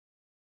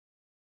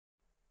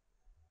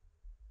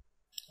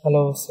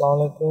Hello,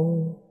 Assalamualaikum.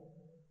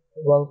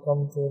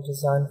 Welcome to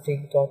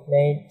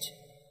Designfreek.net.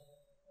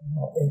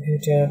 In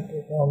future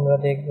আমরা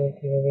দেখব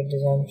কিভাবে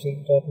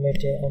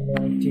Designfreek.net এ আমরা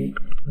একটি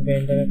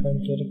ভেন্ডর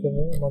অ্যাকাউন্ট তৈরি করব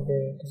আমাদের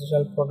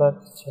ডিজিটাল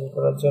প্রোডাক্ট সেল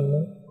করার জন্য,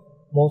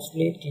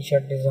 মোস্টলি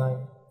টি-শার্ট ডিজাইন।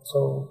 সো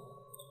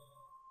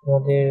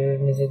আমাদের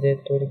নিজেদের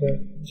তৈরি করা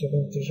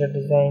যেকোনো টি-শার্ট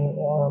ডিজাইন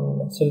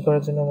সেল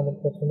করার জন্য আমাদের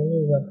প্রথমেই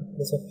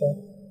একটা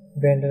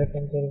ভেন্ডর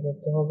অ্যাকাউন্ট তৈরি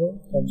করতে হবে।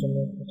 তার জন্য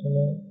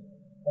প্রথমে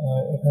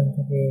এখান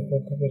থেকে উপর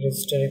থেকে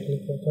রেজিস্টারে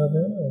ক্লিক করতে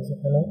হবে।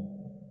 যেখানে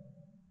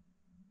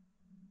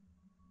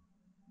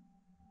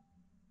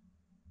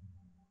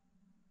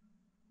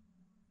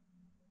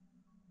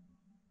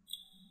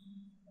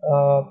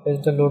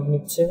পেজটা লোড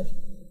নিচ্ছে,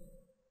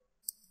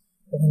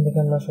 এখান থেকে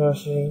আমরা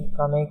সরাসরি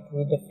connect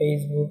with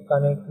Facebook,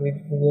 connect with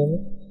Google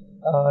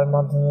এর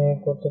মাধ্যমে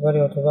করতে পারি,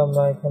 অথবা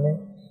আমরা এখানে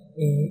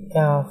এই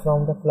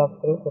ফর্মটা ফিল আপ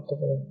করেও করতে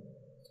পারি।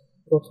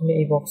 প্রথমে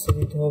এই বক্সে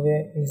দিতে হবে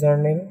ইউজার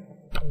নেম,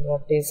 আমরা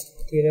টেস্ট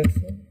দিয়ে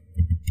রাখছি,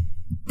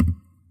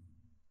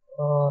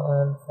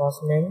 অ্যান্ড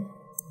ফার্স্ট নেম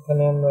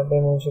এখানে আমরা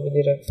ডেমো হিসেবে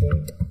দিয়ে রাখছি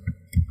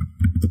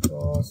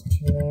first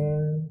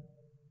name,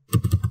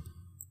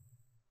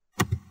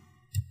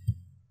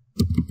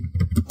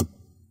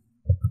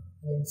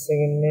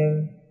 second name,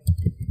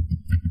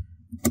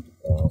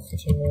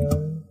 first name,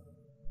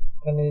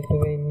 এখানে দিতে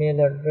হবে ইমেল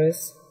অ্যাড্রেস,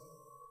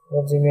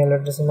 যে মেল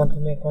অ্যাড্রেসের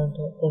মাধ্যমে অ্যাকাউন্ট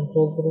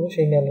কন্ট্রোল করবো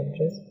সেই মেল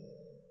অ্যাড্রেস।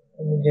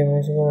 আমি ডেমো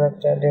হিসেবে আমরা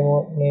একটা ডেমো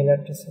মেল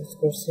অ্যাড্রেস ইউজ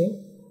করছি।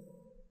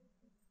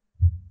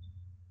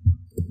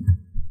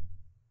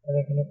 আর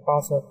এখানে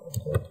পাসওয়ার্ড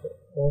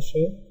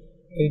অবশ্যই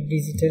 8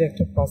 ডিজিটের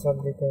একটা পাসওয়ার্ড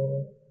দিতে হবে।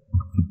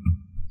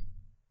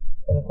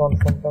 এখানে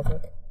কনফার্ম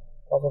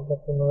পাসওয়ার্ডটা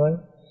পুনরায়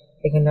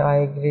এখানে আই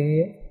এগ্রি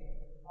দিয়ে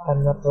আই এম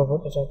নট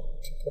রোবট এটা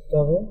ঠিক করতে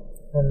হবে,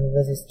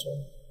 রেজিস্টার।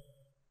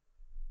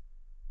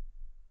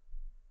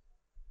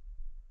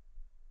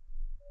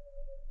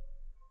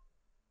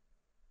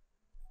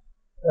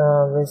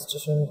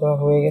 রেজিস্ট্রেশন করা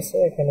হয়ে গেছে।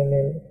 এখানে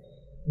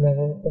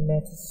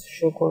মেসেজ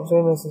শো করছে,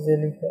 মেসেজে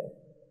লিখে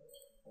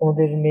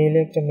আমাদের মেইলে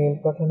একটা মেইল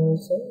পাঠানো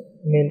হয়েছে,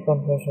 মেইল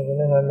কনফার্মেশন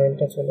জন্য। হ্যাঁ,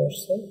 মেইলটা চলে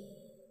আসছে,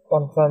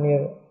 confirm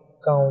your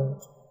account.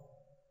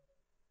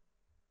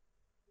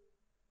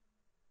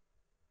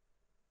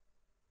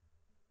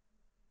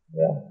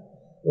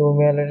 Your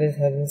mail address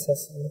has been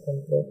successfully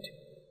complete.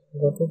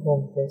 Go to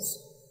home page.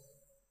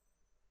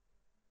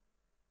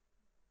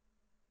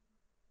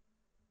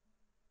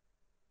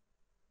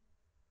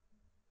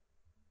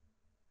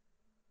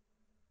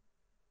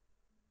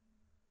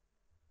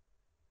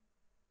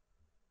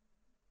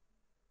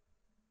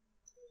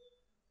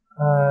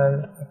 R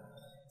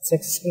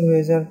successful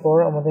হয়ে যাওয়ার পর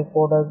আমাদের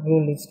প্রোডাক্টগুলো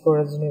লিস্ট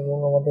করার জন্য এবং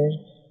আমাদের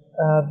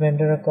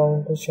ভেন্ডর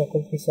অ্যাকাউন্টের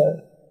সকল ফিচার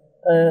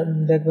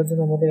দেখবার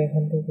জন্য আমাদের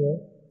এখান থেকে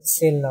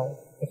সেল নাও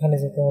এখানে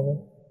যেতে হবে।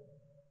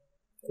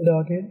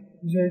 লগ ইন,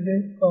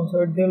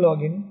 পাসওয়ার্ড দিয়ে লগ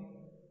ইন,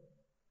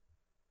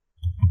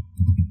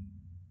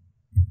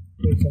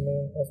 এখানে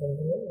পাসওয়ার্ড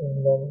দিয়ে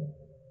লগ ইন।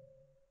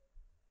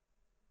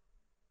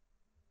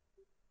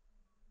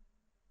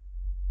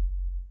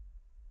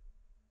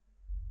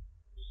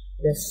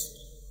 বেশ,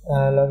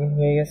 লগ ইন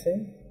হয়ে গেছে।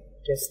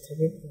 টেস্ট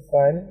থেকে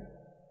profile,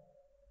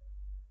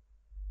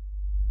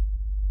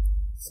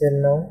 sell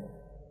now,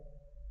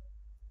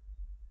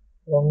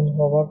 log in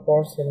হওয়ার পর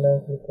সেল নাও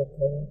ক্লিক করতে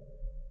হবে।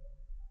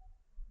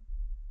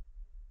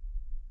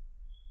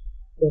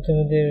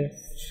 প্রথমে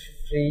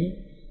ফ্রি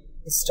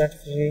স্টার্ট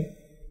ফ্রি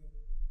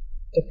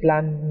একটা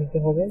প্ল্যান নিতে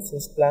হবে।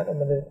 শেষ প্ল্যান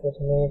আমাদের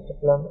প্রথমে একটা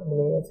প্ল্যান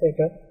আছে,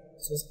 এটা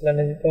শেষ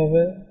প্ল্যানে দিতে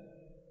হবে।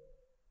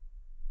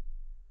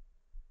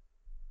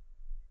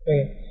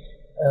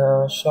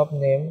 শপ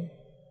নেম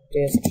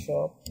টেস্ট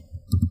শপ,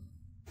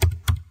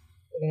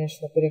 এখানে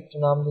শপের একটা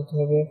নাম দিতে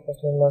হবে,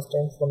 first name last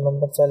name, phone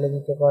number চাইলে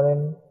দিতে পারেন,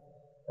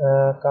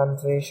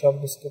 কান্ট্রি, শপ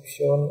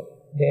ডিসক্রিপশন,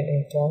 দেন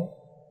এটা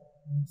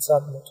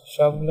সাবমিট।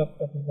 সবগুলো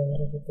আপনি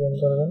পূরণ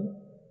করবেন।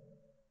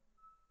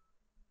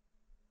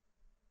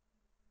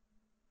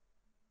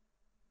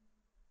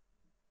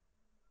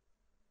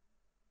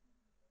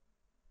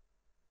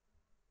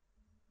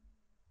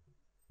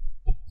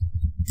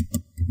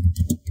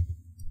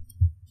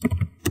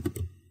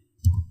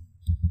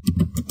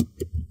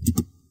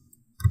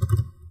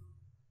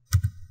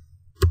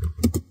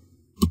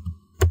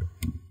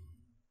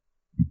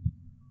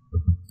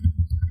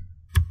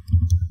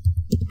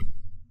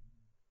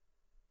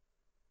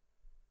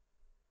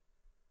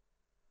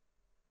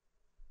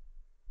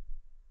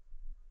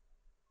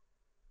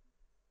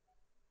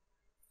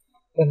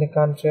 এখানে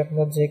কান্ট্রি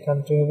আপনার যে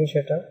কান্ট্রি হবে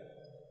সেটা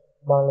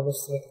বাংলাদেশ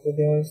সিলেক্ট করে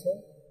দেওয়া হয়েছে।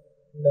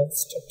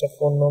 নেক্সট একটা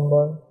ফোন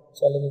নাম্বার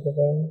চালিয়ে দিতে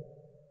পারেন,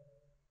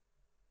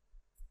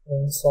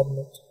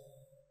 সাবমিট।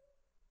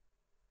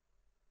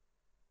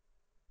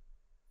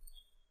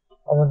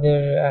 আমাদের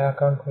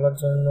অ্যাকাউন্ট খোলার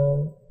জন্য,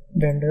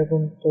 ভেন্ডর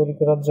অ্যাকাউন্ট তৈরি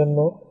করার জন্য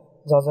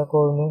যা যা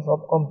করণীয় সব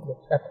কমপ্লিট।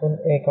 এখন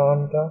এই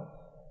অ্যাকাউন্টটা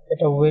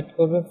এটা ওয়েট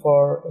করবে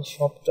ফর এই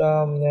শপটা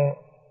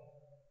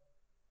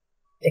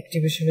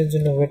অ্যাক্টিভেশনের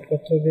জন্য ওয়েট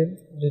করতে হবে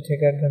 2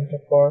 থেকে 1 ঘন্টা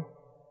পর।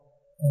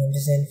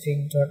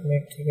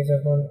 Designfreek.net থেকে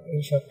যখন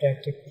এই শপটা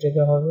অ্যাক্টিভ করে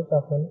দেওয়া হবে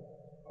তখন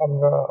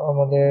আমরা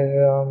আমাদের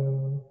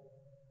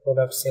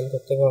প্রোডাক্ট সেল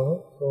করতে পারবো।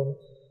 তো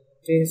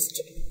টেস্ট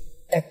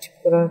অ্যাক্টিভ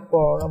করার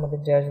পর আমাদের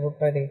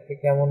ড্যাশবোর্ডটা দেখতে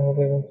কেমন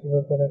হবে এবং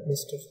কীভাবে প্রোডাক্ট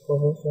লিস্ট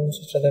করবো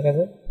সেটা দেখা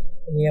যায়।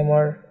 আমি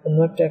আমার অন্য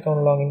একটা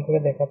অ্যাকাউন্ট লগ ইন করে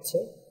দেখাচ্ছি।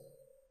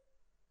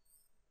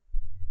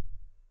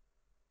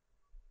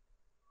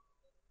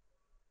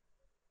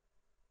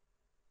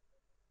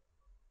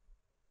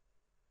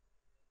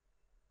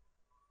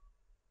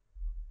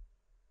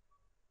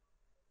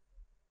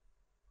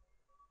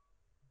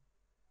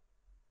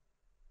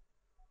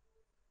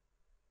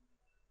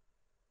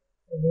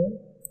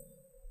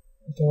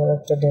 এটা আমার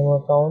একটা ডেমো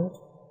অ্যাকাউন্ট।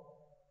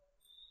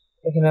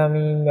 এখানে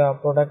আমি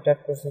প্রোডাক্ট অ্যাড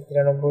করছি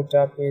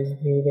 93টা পেজ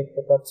ভিউ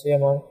দেখতে পাচ্ছি।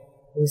 আমার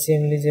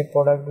রিসেন্টলি যে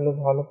প্রোডাক্টগুলো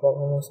ভালো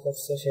পারফরমেন্স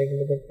করছে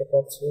সেগুলো দেখতে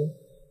পাচ্ছি।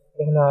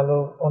 এখানে আরও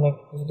অনেক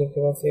কিছু দেখতে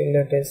পাচ্ছি,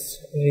 লেটেস্ট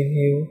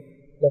রিভিউ,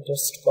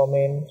 লেটেস্ট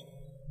কমেন্ট,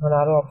 এখানে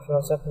আরও অপশন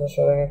আছে, আপনারা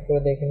সবাই এক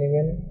করে দেখে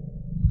নেবেন।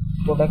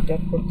 প্রোডাক্ট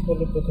অ্যাড করতে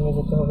হলে প্রথমে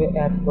যেতে হবে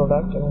অ্যাড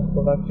প্রোডাক্ট এবং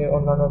প্রোডাক্টের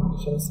অন্যান্য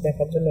ডিটেলস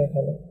দেখার জন্য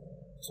এখানে।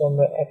 সো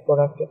আমরা অ্যাড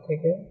প্রোডাক্টের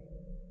থেকে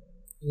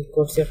ক্লিক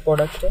করছি অ্যাড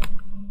প্রোডাক্টে।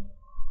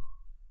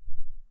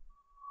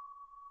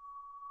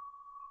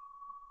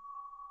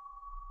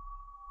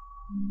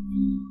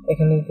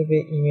 এখানে দিতে হবে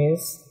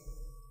ইমেজ,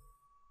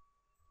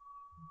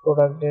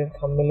 প্রোডাক্টের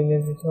থাম্বনেল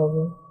ইমেজ দিতে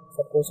হবে।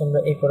 সাপোজ আমরা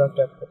এই প্রোডাক্ট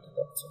অ্যাড করতে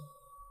চাচ্ছি,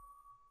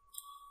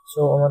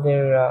 সো আমাদের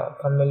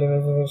থাম্বনেল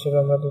ইমেজ হিসেবে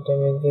আমরা দুটো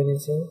ইমেজ দিয়ে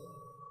দিয়েছি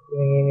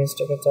এবং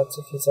ইমেজটাকে চাচ্ছি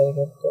ফিচার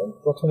করতে।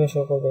 প্রথমে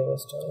শো করবে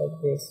ইমেজটা লাইক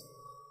দিস।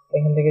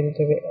 এখান থেকে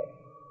দিতে হবে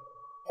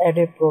add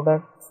a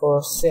product for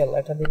sale,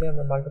 এটা দিলে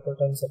আমরা মাল্টিপল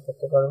টাইম সেল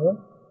করতে পারবো।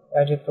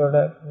 Add a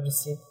product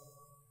receive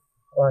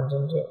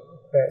content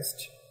request,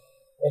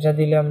 এটা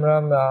দিলে আমরা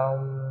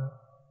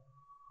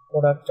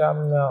প্রোডাক্টটা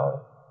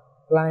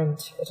ক্লায়েন্ট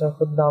এটার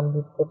উপর দাম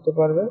বিট করতে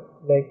পারবে।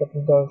 লাইক আপনি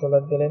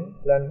 $10 দিলেন,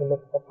 ক্লায়েন্টগুলো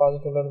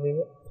 $5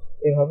 দেবে।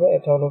 এইভাবে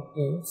এটা হলো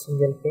কি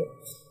সিঙ্গেল পে।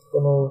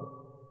 কোনো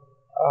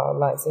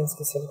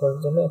লাইসেন্সকে সেল করার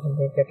জন্য এখান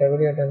থেকে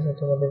ক্যাটাগরি, এটা হচ্ছে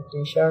তোমাদের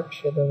টি শার্ট,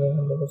 সেটা আমি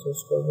এখান থেকে চুজ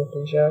করবো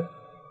টি শার্ট।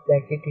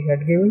 একটি T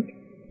shirt gaming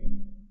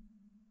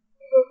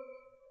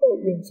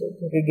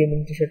gaming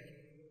T shirt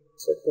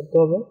set করতে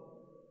হবে।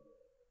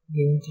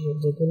 গেমিং টি শার্ট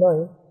যেহেতু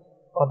নয়,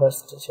 আদার্স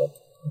টি শার্ট।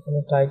 এখানে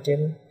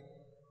টাইটেল,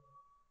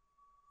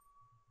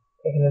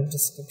 এখানে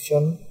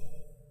ডিসক্রিপশন,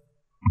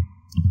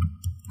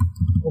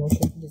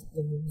 অবশ্যই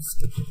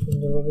ডিসক্রিপশন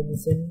সুন্দরভাবে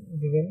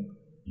দিবেন।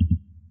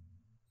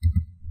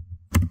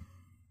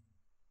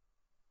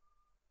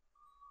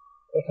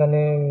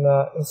 এখানে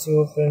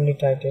এসইও ফ্রেন্ডলি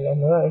টাইটেল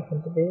আমরা এখান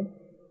থেকে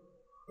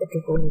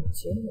এটুকু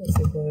নিচ্ছি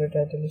এসইও ফ্রেন্ডলি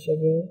টাইটেল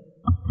হিসেবে।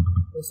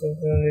 SEO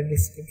friendly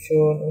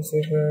description,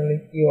 SEO friendly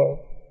keyword,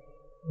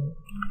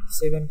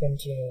 7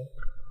 continue.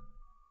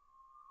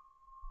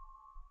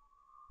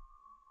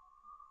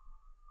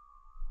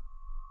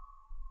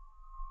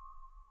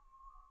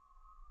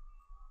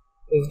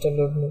 পেজটা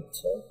লোড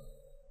নিচ্ছে।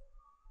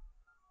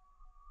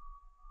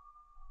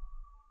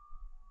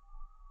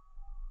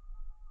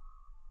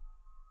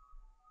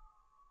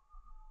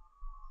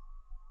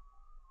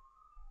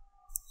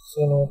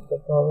 নোট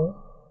করতে হবে।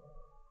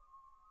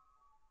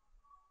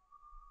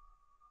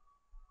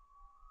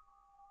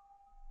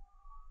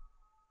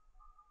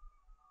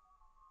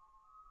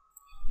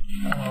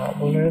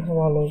 বলে রাখা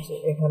ভালো হয়েছে,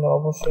 এখানে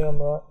অবশ্যই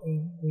আমরা এই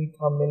দুই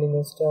থাম্বনেল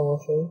ইমেজটা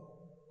অবশ্যই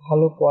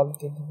ভালো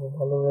কোয়ালিটি দেবো,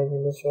 ভালো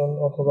রেজুলেশন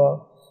অথবা,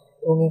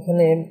 এবং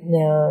এখানে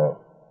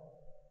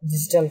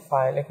ডিজিটাল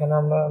ফাইল, এখানে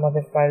আমরা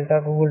আমাদের ফাইলটা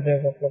গুগল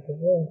ড্রাইভ আপলোড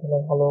করবো। এখানে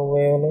ভালো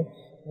ওয়ে হলো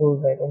গুগল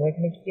ড্রাইভ। আমরা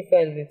এখানে কী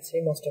ফাইল দিচ্ছি,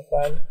 মাস্টার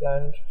ফাইল,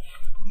 ক্লায়েন্ট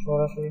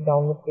সরাসরি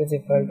ডাউনলোড করে যে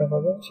ফাইলটা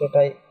হবে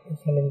সেটাই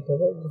এখানে দিতে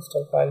হবে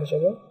ডিজিটাল ফাইল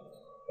হিসেবে।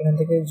 এখান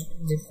থেকে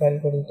জিপ ফাইল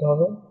করে দিতে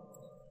হবে।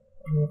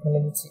 আমি এখানে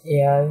দিচ্ছি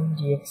AI,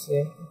 ডিএক্সএ,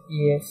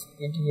 PS,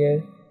 PDF,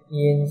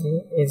 PNG,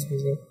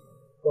 SVG.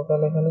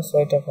 Total এখানে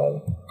 6টা ফাইল।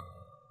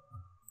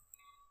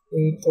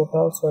 এই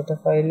টোটাল 6টা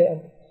ফাইলে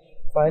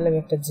আমি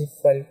একটা জিপ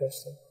ফাইল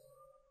করছি,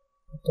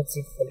 একটা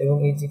জিপ ফাইল, এবং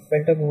এই জিপ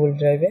ফাইলটা গুগল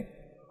ড্রাইভে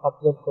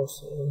আপলোড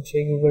করছি এবং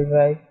সেই গুগল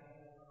ড্রাইভ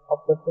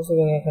আপলোড করছি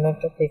এবং এখানে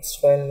একটা টেক্সট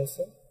ফাইল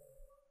নিয়েছে।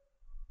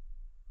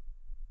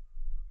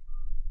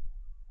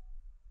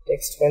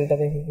 টেক্সট ফাইলটা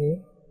দেখে কি,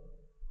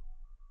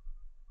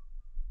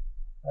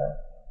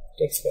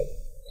 text file,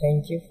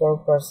 thank you for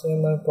পার্সেলিং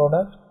my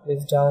product,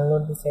 please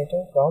download this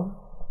item from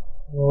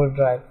Google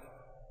drive,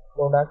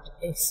 product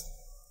x,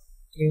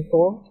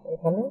 code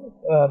এখানে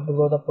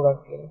বিলো দ্য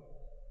প্রোডাক্ট লিঙ্ক।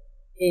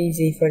 এই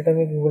যে ফাইলটা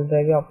আমি গুগল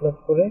ড্রাইভে আপলোড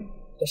করে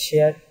এটা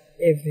শেয়ার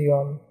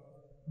এভরিওয়ান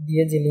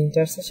দিয়ে যে লিঙ্কটা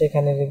আসছে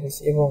সেখানে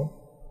রেখেছি, এবং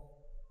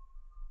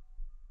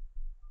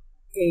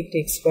এই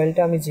টেক্সট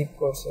ফাইলটা আমি জিপ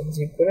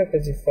করে একটা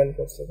জিপ ফাইল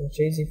করছি, এবং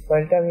সেই জিপ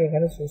ফাইলটা আমি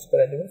এখানে চুজ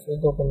করে দেবো,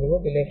 শুধু ওপেন দেবো,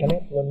 দিলে এখানে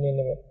আপলোড নিয়ে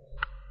নেবে।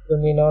 তো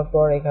নিয়ে নেওয়ার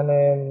পর এখানে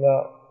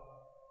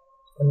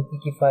আমি কী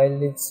কী ফাইল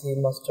দিচ্ছি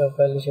মাস্টার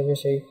ফাইল হিসেবে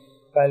সেই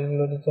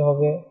ফাইলগুলো দিতে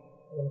হবে,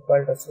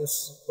 ফাইলটা চুজ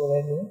করে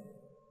দেবো।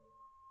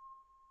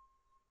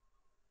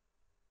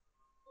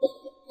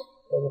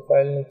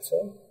 ফাইল নিচ্ছে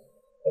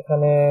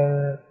এখানে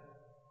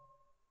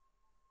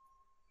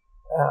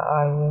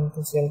I want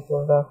to sell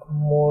product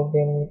more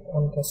than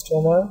one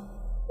customer,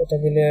 এটা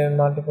দিলে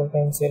মাল্টিপল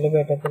টাইম সেল হবে,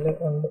 এটা দিলে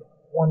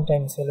ওয়ান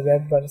টাইম সেল হবে,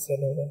 একবার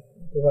সেল হবে,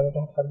 দুবার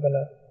এটা থাকবে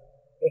না।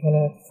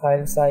 এখানে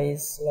ফাইল সাইজ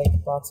লাইক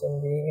 5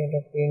 MB, এটা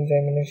print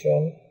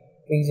dimension,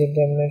 pixel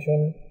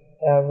dimension,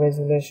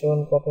 resolution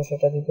কত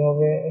সেটা দিতে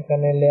হবে।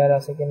 এখানে লেয়ার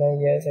আছে কিনা,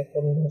 ইয়েস, একটা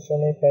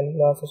ভার্সনে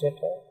ফাইলগুলো আছে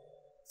সেটা।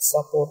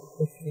 সাপোর্ট,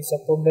 ফ্রি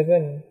সাপোর্ট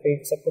দেবেন,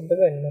 পেইড সাপোর্ট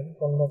দেবেন নাকি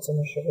কোন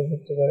ভার্সনের সাথে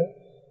ভিত্তি করে।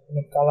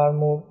 Colour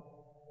mode,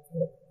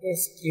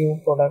 SQ,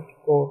 product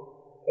code,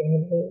 এখানে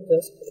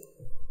জাস্ট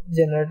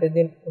জেনারেটর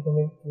দিন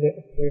অটোমেটিক্যালি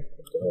ক্রিয়েট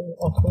করতে পারেন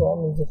অথবা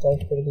নিজে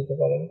টাইপ করে দিতে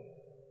পারেন।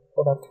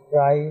 Product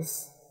price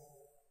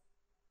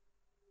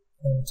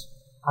and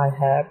I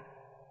have,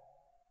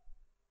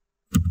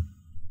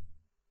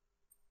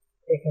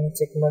 এখানে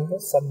চেক মারবে,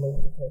 সাবমিট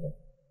দিতে হবে।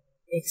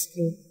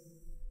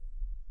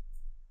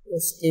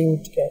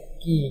 এক্সকিউট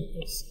কি,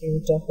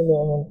 এক্সকিউটা হলো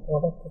এমন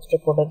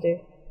প্রোডাক্টের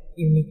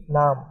ইউনিক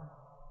নাম,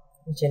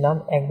 যে নাম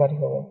একবারই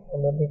হবে।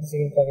 আমরা দেখেছি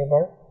কিন্তু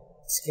আগেবার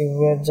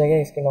এক্সকিউটের জায়গায়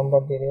এক্সকিউ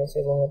নাম্বার দিয়ে দিয়েছে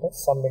এবং এটা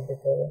সাবমিট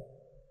দিতে হবে।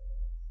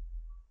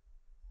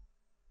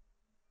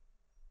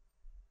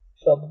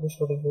 সবগুলো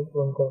সঠিকভাবে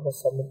পূরণ করার পর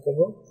সাবমিট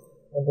করবো।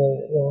 আমাদের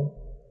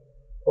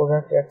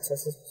প্রোডাক্ট অ্যাড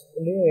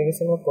সাকসেসফুলি হয়ে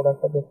গেছে, আমরা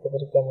প্রোডাক্টটা দেখতে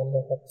পারি কেমন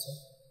দেখাচ্ছে।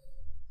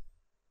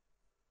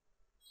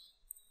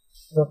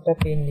 প্রোডাক্টটা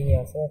পেন্ডিং এ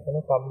আছে, এখনো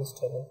পাবলিশড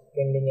হবে,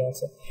 পেন্ডিং এ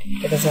আছে।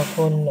 এটা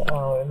যখন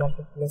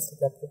মার্কেট প্লেস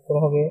থেকে আপলোড করা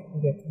হবে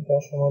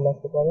 2-3 সময়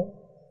লাগতে পারে,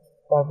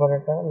 তারপর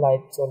এটা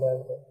লাইভ চলে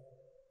আসবে।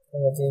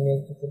 আমরা যে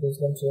ইমেজটিতে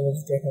দিয়েছিলাম সেই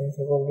ইমেজটি এখানে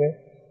শো করবে,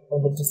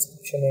 আমাদের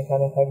ডিসক্রিপশনে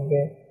এখানে থাকবে,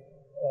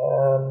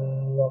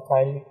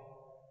 ফাইল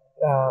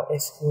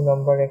এসকিউ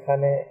নাম্বার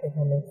এখানে,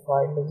 এখানে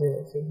ফাইলে যে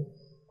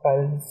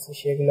ফাইল দিচ্ছি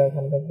সেগুলো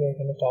এখানে থাকবে,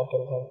 এখানে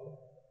টাইটেল থাকবে।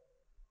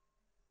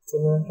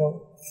 চলুন একটা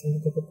সুন্দর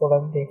থেকে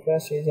প্রোডাক্ট দেখে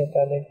আসি, যে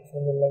তাহলে একটু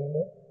সুন্দর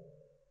লাগবে।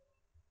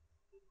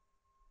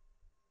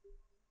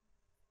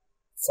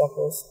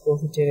 সাপোজ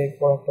প্রফিটের এই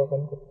প্রোডাক্ট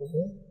ওপেন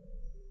করতেছি,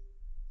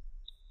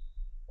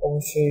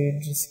 অবশ্যই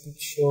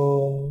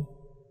ডিসক্রিপশন,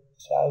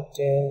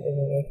 টাইটেল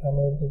এবং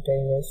এখানে দুটা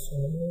ইমেজ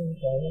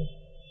দিতে হবে,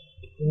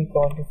 খুবই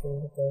কোয়ান্টিফুল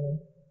দিতে হবে।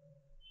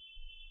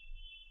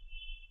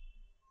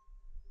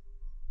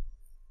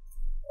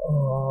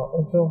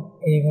 তো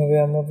এইভাবে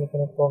আমরা যে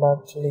কোনো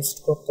প্রোডাক্ট লিস্ট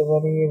করতে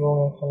পারি এবং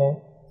এখানে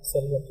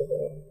সেল করতে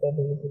পারি।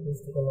 তাদের যদি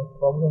বুঝতে কোনো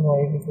প্রবলেম হয়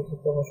এই বিষয়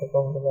থেকে অবশ্যই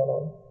কমেন্টে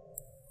জানাবেন।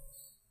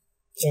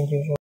 Thank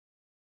you.